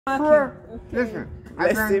Four, listen,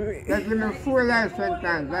 they give me 4 life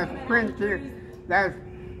sentences. That's 20, that's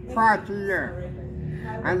 40 years.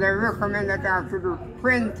 And they recommend that I have to do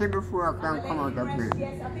 20 before I can come out of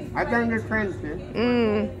prison. I done the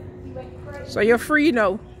 20. So you're free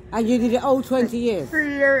now? And you did it all 20 years? 3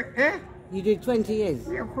 years, eh? You did 20 years?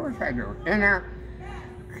 Yeah, of course I do. And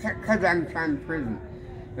because I'm from prison.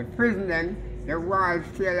 The prison then, the walls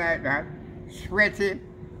still like that, sweaty,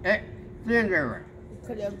 dangerous.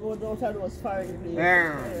 Because they go out of those foreign places.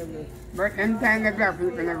 Yeah. But in time the black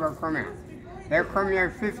people never come here. They come here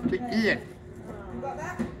 58.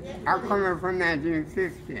 I come here from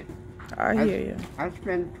 1950. I hear you. I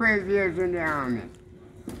spent 12 years in the army.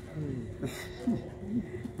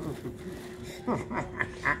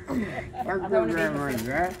 Thank you very much,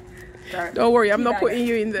 eh? Don't worry, I'm not putting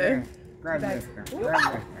you in there. God bless you.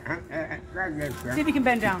 God bless you. See if you can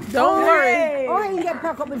bend down. Don't worry. Oh, he get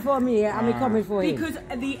packed up before me, and we coming for him. Because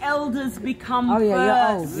the elders become Oh,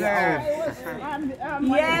 yeah, first. you're old. Yeah.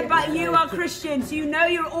 Yeah, but you are Christians. You know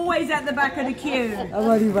you're always at the back of the queue. I'm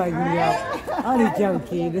only winding me up. I'm only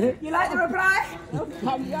joking. You like the reply?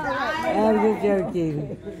 I'm just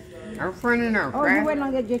joking. I'm funny enough, Oh, you right? went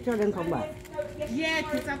and get your children come back? Yeah,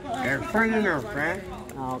 because I've got They're funny enough, right?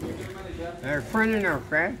 Oh, okay. They're funny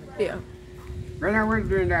enough, right? Yeah. When I was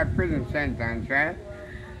doing that prison sentence, right?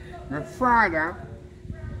 My father,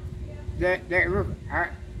 they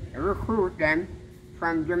recruit them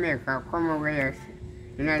from Jamaica, come over here,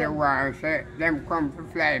 in the war, say them come to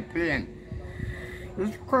fly a plane.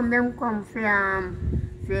 Them come for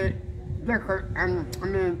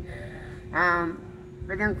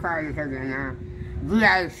what them call it again,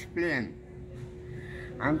 ice plane.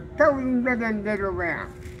 And thousands of them dead over here.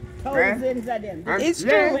 Thousands of them. It's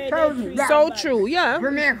Yeah, true. thousands. So true, yeah.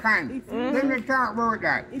 Jamaican. Let me talk about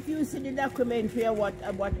that. If you see the documentary of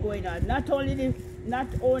what going on, not only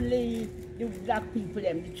the black people,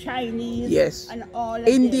 them, the Chinese, Yes. and all of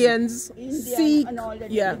Indians, them, Indians Sikh, and all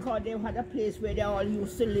that, yeah. because they had a place where they all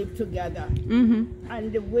used to live together, Mm-hmm.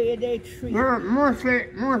 and the way they treat, No, mostly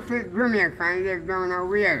Jamaicans live down in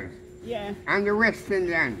Wales. yeah, And the West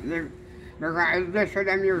Indians live, because that's what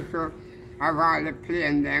them used to have all the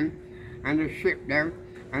plane them, and the ship them,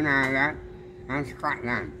 and all that, and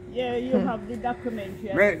Scotland. yeah, you have the documentary.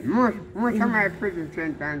 But most of my prison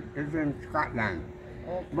sentence is in Scotland.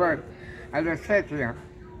 Okay. But as I said to you,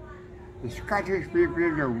 the Scottish people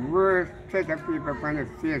is the worst set of people on the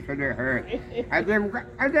face of the earth. And them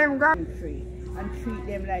got And treat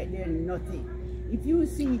them like they're nothing. If you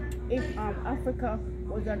see, if Africa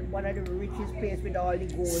was one of the richest places with all the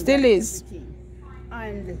gold, Still and is. everything.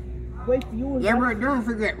 And with you, yeah, but don't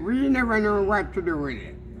forget, we never know what to do with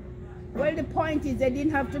it. well, the point is they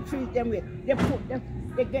didn't have to treat them with.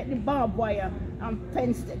 They get the barbed wire and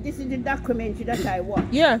fence. This is the documentary that I watch.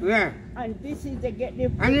 Yeah. Yeah, And this is they get the.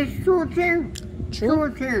 and it's true thing.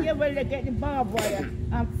 True thing. Yeah, well, they get the barbed wire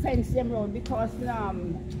and fence them around because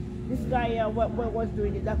this guy what was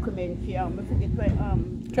doing the documentary. I forget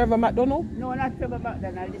what Trevor McDonald? No, not Trevor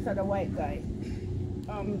McDonald, this other white guy.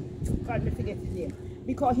 God, I forget his name.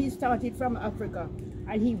 Because he started from Africa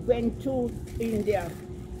and he went to India.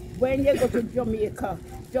 When they go to Jamaica,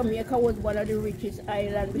 Jamaica was one of the richest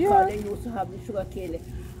islands because they used to have the sugar cane.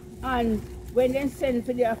 And when they send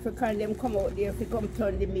for the African, them come out there, they come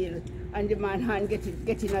turn the mill and the man hand get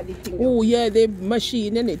in at the thing. Oh yeah, the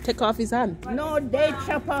machine and it take off his hand. No, they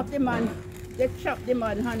chop off the man. They chop the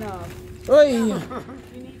man hand off. Oi. You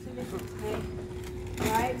need to listen to me.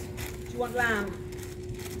 Right? Do you want lamb?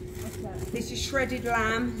 What's that? This is shredded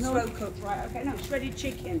lamb, slow cooked, right? Okay, no, shredded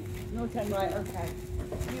chicken. No time. Right, okay.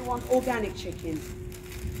 You want organic chicken?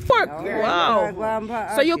 Pork. Yeah.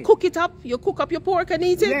 Wow. So you cook it up? You cook up your pork and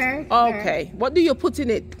eat it? Yeah, Okay. What do you put in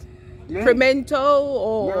it? Yeah. Pimento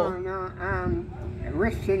or? No,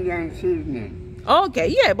 West Indian seasoning.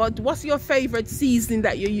 Okay, yeah, but what's your favorite seasoning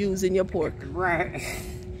that you use in your pork? Right.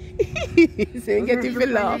 So you get it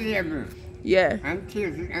filled off. Yeah. And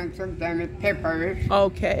cheese and sometimes it's pepperish. We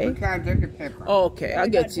Okay. can't take the pepper. Okay, I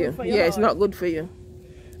get you. for your Yeah, it's heart. not good for you.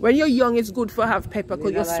 When you're young, it's good for have pepper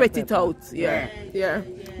because you don't like sweat it pepper. out. Yeah, yeah.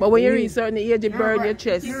 But when you reach certain age, you burn your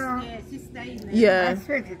chest. You know, Yes, it's there. I Yeah.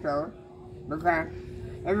 sweat it out because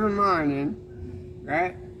every morning,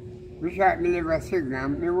 right, we shot me live a signal,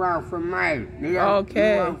 me walk from my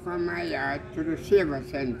Okay. me walk from my yard to the Saver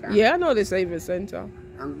Center. Yeah, I know the Saving Center.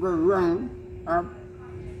 And go round, up,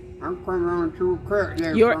 and come round to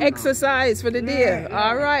Kirkland. Your exercise for the day. Yeah.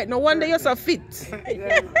 All right. No wonder you're so fit.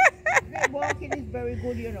 Walking is very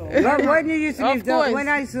good, you know. Well, when you used to Of live down, course. when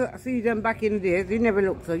I used to see them back in the days, they never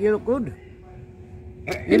looked so. You look good.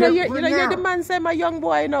 You know, you're the man say my young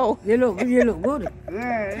boy now. You look good.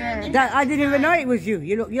 Yeah. That, I didn't even know it was you.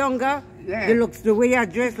 You look younger. Yeah. You look, the way you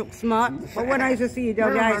dress looks smart. But when I used to see you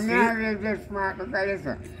down the high street, I'm just smart because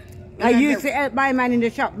listen. I used to help my man in the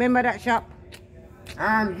shop. Remember that shop?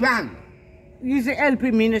 John. You used to help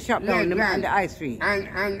him in the shop Yeah, down John. on the high street.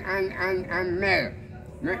 And Mel.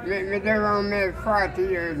 Me there around Mel 40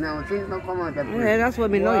 years now since I come out of prison. Yeah, that's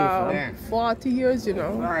what we know Wow, you Yeah. 40 years, you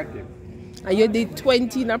know. 40. And you did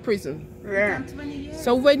 20 in a prison. Yeah.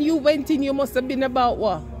 So when you went in, you must have been about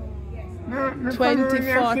what? No, me 20, come when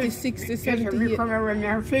me 40, 50. 60, Yes, 70 me years. come when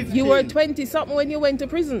me 50. You were 20 something when you went to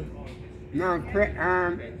prison. No,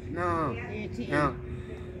 no,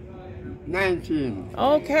 19.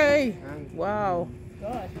 Okay. Wow.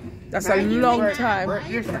 God. That's a long time.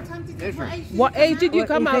 Listen. What age did you Well,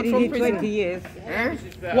 come he out said he from did 20 prison? years.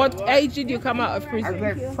 Eh? What age did you come out of I prison?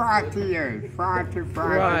 said 40 years. 45.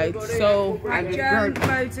 Right, so And the Joan, judge-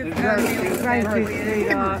 loads of the judge- Thank you,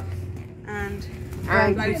 sweetheart. and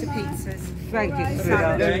And loads of pizzas. Thank you,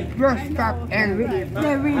 sweetheart. they just stopped angry.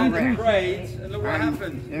 They're really good. Prayed, and look what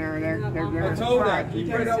happened. You know, they're I told her, you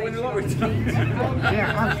prayed out when the lottery time.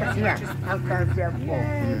 I'll cut their pork,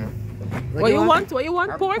 you know. what you want? What you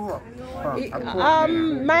want? A Pork? pork, a pork,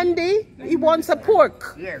 Mandy, he wants a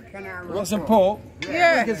pork. yeah. Can I have We a got some pork.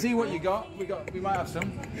 Yeah. We can see what you got. We might have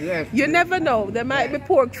some. Yes. You never know. There might be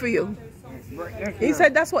pork for you. But listen, He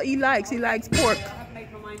said that's what he likes. He likes pork.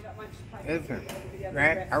 listen,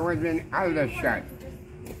 right? I was in Aldershot.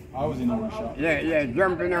 I was in the shop. Yeah,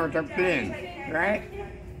 jumping out of plane, right?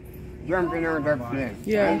 Jumping out of plane.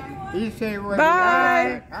 Yeah. And he said, well,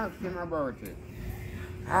 Bye. ask him about it.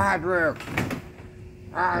 Hard work,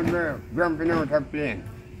 jumping out of plane.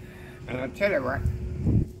 And I tell you what,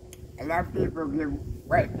 a lot of people give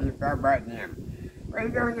white people a bad name. Well,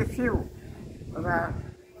 it's only a few. Because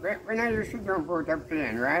when I used to jump out of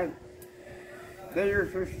plane, right? They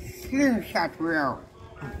used to slingshot me out.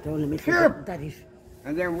 Don't let me Sure. forget that is.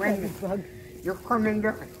 And then when you're coming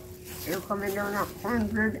down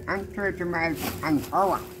 130 miles an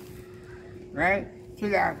hour, right? See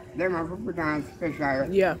that, them have to put on special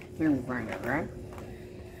Yeah. thing for that, right?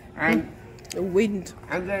 And The wind.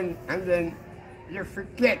 then you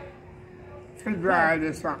forget to draw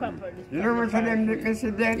this something. You know what them did,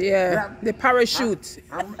 Mr. Dead? Yeah. The parachute.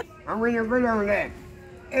 And when you go down there,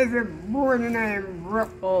 every bone in him broke.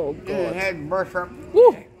 Oh, His God. head bust up.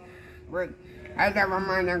 Woo. But I have a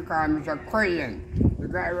man and call Mr. Koyen. The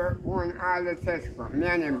guy who won all the Tesco. Me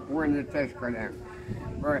and him won the Tesco then.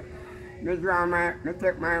 But me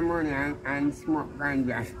take my money and smoke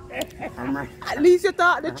ganja. And my- At least you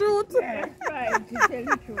thought the truth. Yeah, right, to tell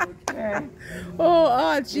the truth. yeah, Oh,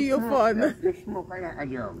 Archie, you're fun. you smoke like a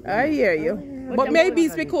joke. I hear you. But maybe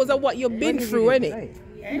it's because of what you've been through, innit?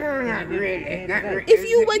 No, not really. Not really. If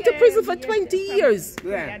you went to prison for 20 years,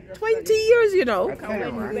 Yeah. 20 years, you know. I tell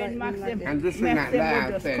you what. When Max them, And this is Max not them lie, would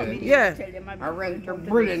I'm just telling come you. in Yeah. and tell them I went to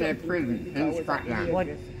Bullen prison in Scotland. What?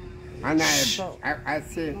 And I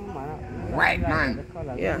see white man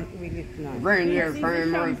Yeah. going there from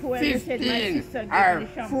him was 15 or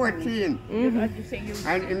 14. You say you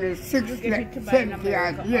And in the 60, get it to buy 70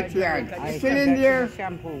 yards, 80 yards. Still in there?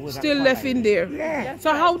 Still left in there. Yeah.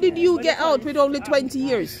 So how did you get out with only 20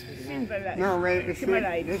 years? No, wait, it's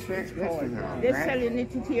Civilized. this now, They're right? selling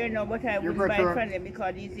it here now, but I You wouldn't go buy to- it from them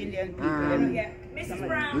because these Indian people. Yeah. Mrs.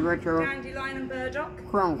 Brown, You go to dandelion and burdock.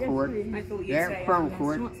 Cronkford, I thought you'd yeah, say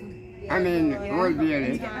Cronkford. I mean, Old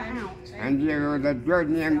Bailey. And there was a judge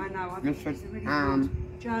named Mr.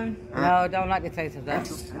 Joan. No, I don't like the taste of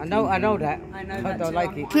that. I know that. I know I that don't too.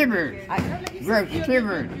 like it. Tibbert, Judge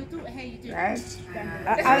Tibbert, right?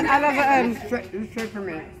 I love He said to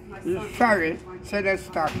me, he's sorry, said to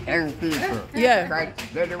stop young people. Yeah. Right?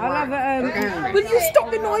 They're the I love ones angry. Will you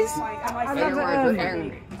stop the noise? I They're the love ones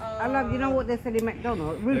angry. I love, you know what they said in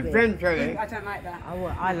McDonald's? Ruby. Eventually, I don't like that.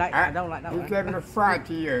 I like that. I don't like that he one. gave me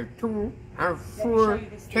 40 years, 2 and 4,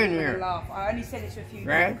 10 years. Laugh. I only said it to a few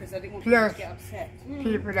people Right? because I didn't want Plus, people to get upset.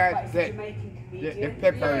 people that get the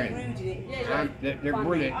pepper in and the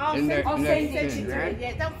bullet in the I'll send it skin, to right?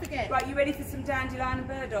 you. Don't forget. Right, you ready for some dandelion and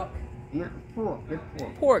burdock? No, pork.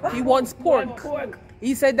 Pork. He wants pork.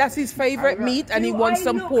 He said that's his favorite meat and he wants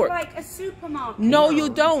some pork. Like a supermarket. No, you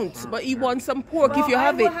don't. But he wants some pork if you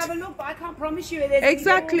have I it. will have a look, but I can't promise you there's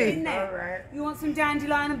Exactly. anything in there. Alright. You want some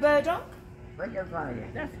dandelion and burdock? What you call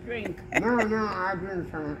it? That's drink. No, I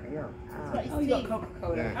drink some. Oh, you got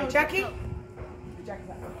Coca-Cola. Yeah. Oh, Jackie?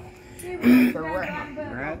 So what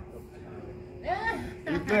happened, right?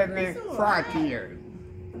 He gave me 40 years.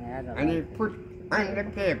 And he put on the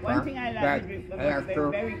paper One thing I that like is I have very,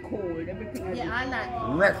 to very cold. Everything I Yeah, I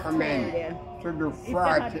like recommend Yeah. to do If they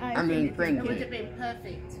had 40, ice I mean in it, it. Would 20. have been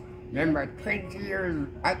perfect. Remember, 20 years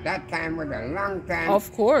at that time was a long time.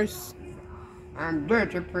 Of course.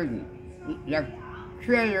 Dirty prison. You have to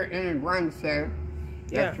clear you in one cell.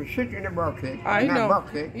 You have to sit in a bucket. I in a know.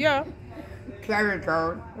 bucket. Yeah. Carry it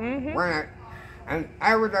out. And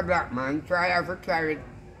I was a black man, so I have to carry it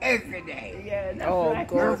every day. Yeah, that's Oh, right.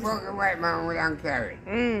 God. No fucking white man wouldn't carry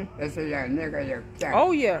it. They say, yeah, nigga, you carry it.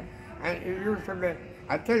 Oh, yeah. And it used to be,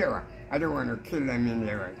 I tell you what, I don't want to kill them in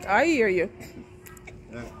there. I hear you.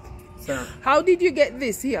 Yeah. So How did you get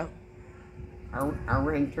this here? I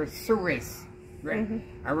went to Suez. Right?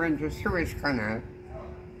 I went to Suez Canal.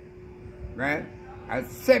 Right? At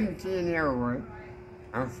 17 years old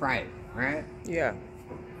and 5. Right? Yeah.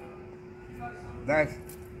 That's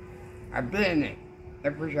a bayonet. They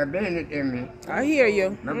push a bayonet in me. I hear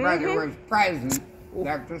you. My brother was poisoned. They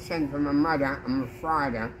have to send for my mother and my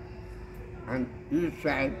father and each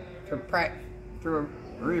side to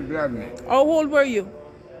reblood me. How old were you?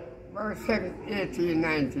 About 18,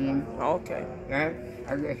 19. Okay. Right?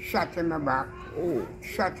 I get shot in my back,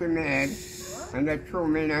 shot in my head, and they threw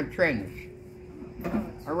me in a trench.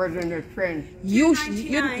 I was in the trench. You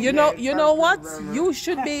know what? You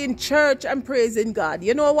should be in church and praising God.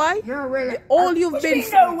 You know why? No, well, All you've been We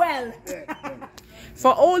know well.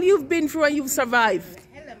 for all you've been through and you've survived.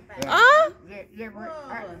 Huh? Yeah,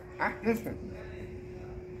 but listen.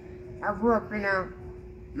 I grew up in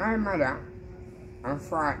my mother and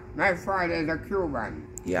father. My father is a Cuban.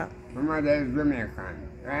 Yeah. My mother is Jamaican,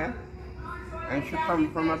 right? And she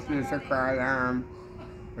come from a place called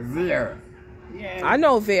Veer, Yeah. I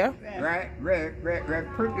know there. right? We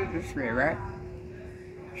put it this way, right?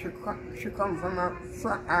 She come from a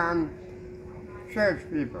church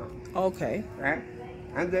people, Okay. right?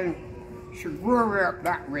 And then she grew up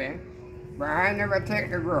that way, but I never take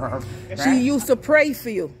the grow up. She Right? used to pray for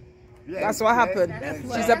you. Yeah, That's what happened. yeah.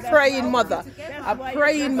 She's a praying mother. A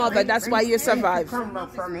praying mother. That's why you When survived. she come back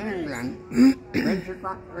from England, when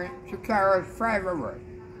she carried 5 of us.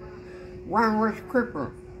 One was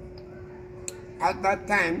crippled. At that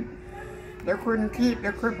time, they couldn't keep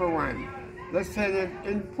the crippled one. They sent it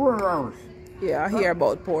in poorhouse. Yeah, I hear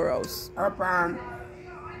about poor house. Up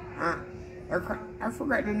I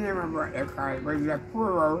forgot the name of what they call it, but it's a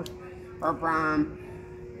poorhouse up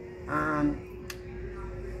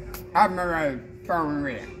Admiral Town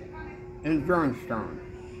Way in Johnstown.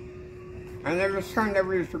 And every Sunday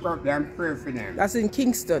we used to go up there and pray for them. That's in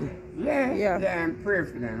Kingston. Yeah, Yeah. and pray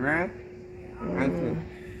for them, right? And so,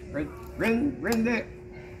 but when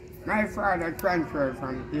my father transferred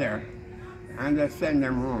from here and they send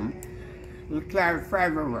them home, he carried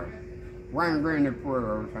 5 of us. One going to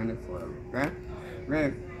poorhouse and the poorhouse, right?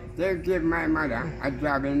 Well, they give my mother a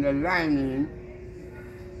job in the line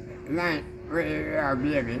where our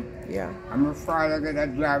baby. Yeah. And my father got a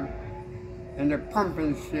job in the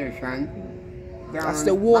pumping station. That's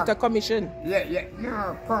the water commission. Yeah,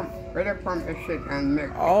 no, pump, where they pump the shit and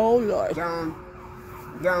make Oh, Lord. down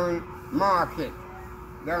market,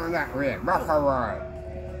 down that way, Baccawal.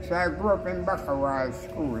 So I grew up in Baccawal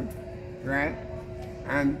school, right?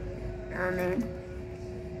 And I mean,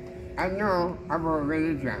 I know about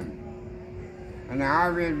religion, and I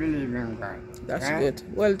always believe in God. That's right? good.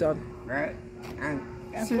 Well done. Right? And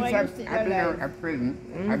That's since why you I've still been out alive. of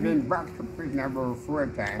prison, I've been back to prison about 4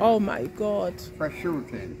 times Oh, my God. for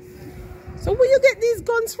shooting. So where you get these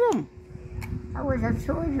guns from? I was a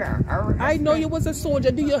soldier. I know you was a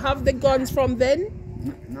soldier. Do you have the guns from then?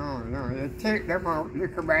 No, you take them out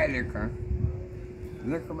liquor by liquor.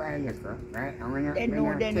 Liquor by liquor, right? And when They when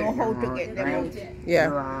know- you they take know how them to out, get them right, out.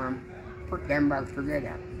 Yeah. You put them back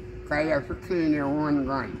together. Because you have to clean your own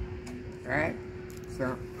gun, right?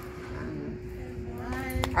 So,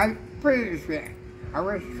 I put it this way. I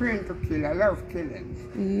was trained to kill. I love killing.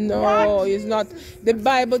 No, it's not. The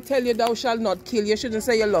Bible tell you thou shalt not kill. You shouldn't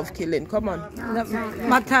say you love killing. Come on.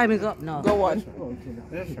 My time is up now. Go on.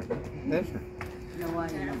 Listen. No, I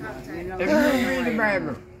don't know. If you read the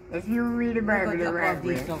Bible, if you read the Bible the All right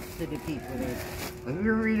way, these stuff to the people. if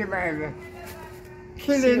you read the Bible,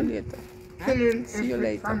 See you killing later. See you is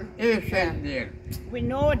later. from ancient days. We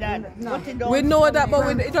know that. But it don't We know that, but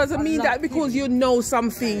come it doesn't mean that because you know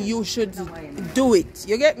something, you should do it.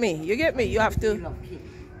 You get me? You get me? You have to.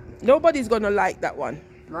 Nobody's going to like that one.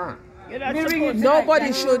 No. You're not supposed to Nobody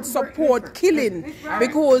like that. should support killing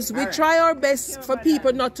because we try our best for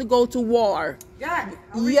people not to go to war.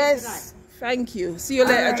 Yes. Thank you. See you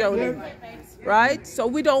later, Jody. Right? So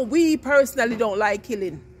we personally don't like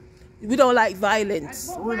killing. we don't like violence.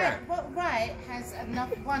 What right has enough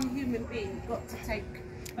one human being got to take?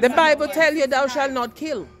 The Bible tells you thou shalt not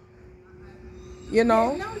kill. You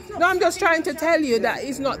know? Yeah, no, it's not No, I'm just trying to killing, tell you that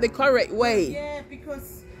it's not the correct way. Yeah,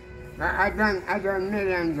 because I done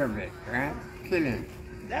millions of it, right? Killing.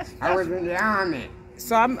 I was in the army.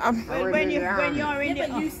 So I'm when you're in yeah,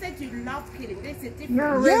 the but you said you love killing. There's a difference.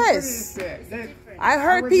 No, Yes. I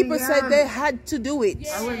heard was in people the said army. they had to do it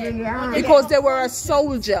I was in the army. because they were a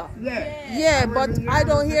soldier. Yeah. Yeah, was but in the I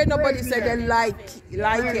don't army hear for nobody 12 say they years. like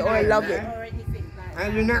it or love it. Or anything like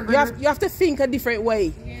And you're not You gonna, have to think a different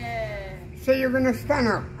way. yeah. so you're gonna stand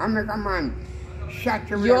up and make a man shot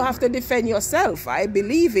you. You have to defend yourself. I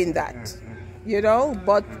believe in that. You know,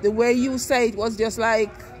 but the way you say it was just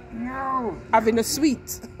like No, having a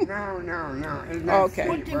sweet. no. It's not Okay.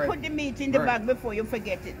 sweet, but- put the meat in the bag before you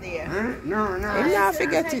forget it there. Huh? No. Nah,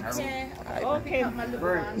 forget it. Okay.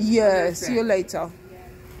 Right. Yeah, see you later.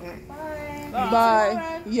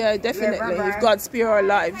 Bye. Yeah, definitely. bye-bye. If God spare our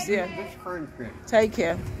lives, yeah. This country, Take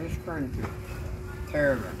care.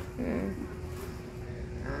 terrible.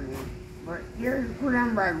 I mean, but you're good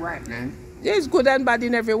and bad white man. There's good and bad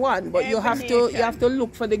in everyone, but you have to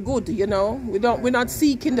look for the good, you know. We're not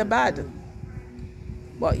seeking the bad.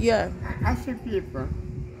 But yeah. I see people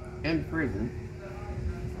in prison.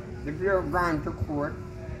 The bloke gone to court.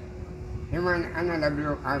 Him and another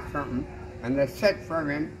bloke or something, and they set for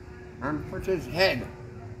him and put his head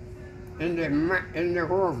in the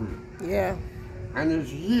oven, Yeah. and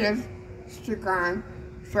his ears stick on,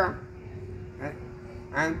 so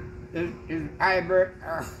and his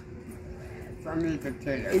eyebrow. For me to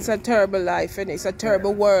tell you. It's a terrible life and it's a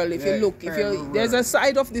terrible world if you look. There's a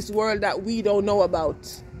side of this world that we don't know about.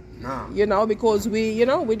 No. You know, because we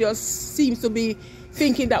just seems to be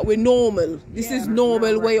thinking that we're normal. This is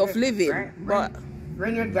normal way of living. Right? But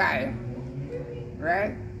When you die,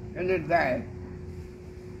 right? When you die,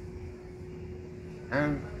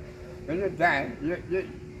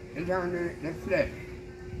 it's only the flesh.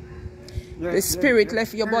 the spirit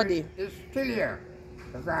left your body. It's still here.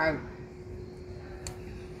 Because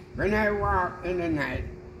when I walk in the night,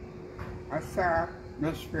 I saw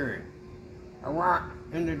my spirit. I walk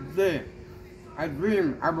in the day, I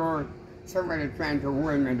dream about somebody trying to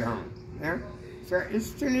hold me down. Yeah? So it's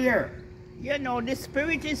still here. You know, the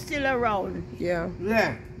spirit is still around. Yeah.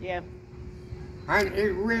 Yeah. Yeah. And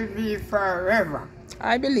it will be forever.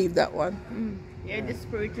 I believe that one. Yeah, the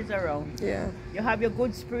spirit is around. Yeah. You have your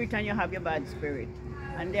good spirit and you have your bad spirit.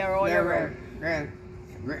 And they're all Yeah, around.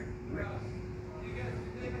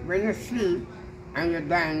 when you sleep and you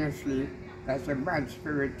die in your sleep, that's a bad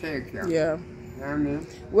spirit take you. Yeah. You know what I mean?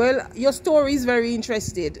 Well, your story is very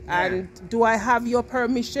interesting. And do I have your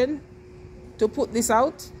permission to put this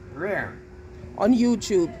out Where? on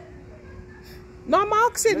YouTube? No, I'm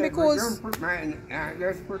asking Yeah, because... but don't put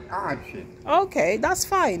just put Archie. Okay, that's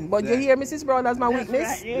fine. But you Yeah. hear Mrs. Brown as my That's witness?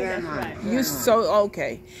 right, yeah, that's man. right. Yeah, You man. so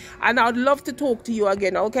okay, and I'd love to talk to you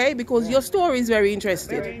again, okay? Because your story is very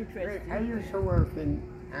interesting. Very interesting. I used to work in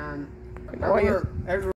How are you? every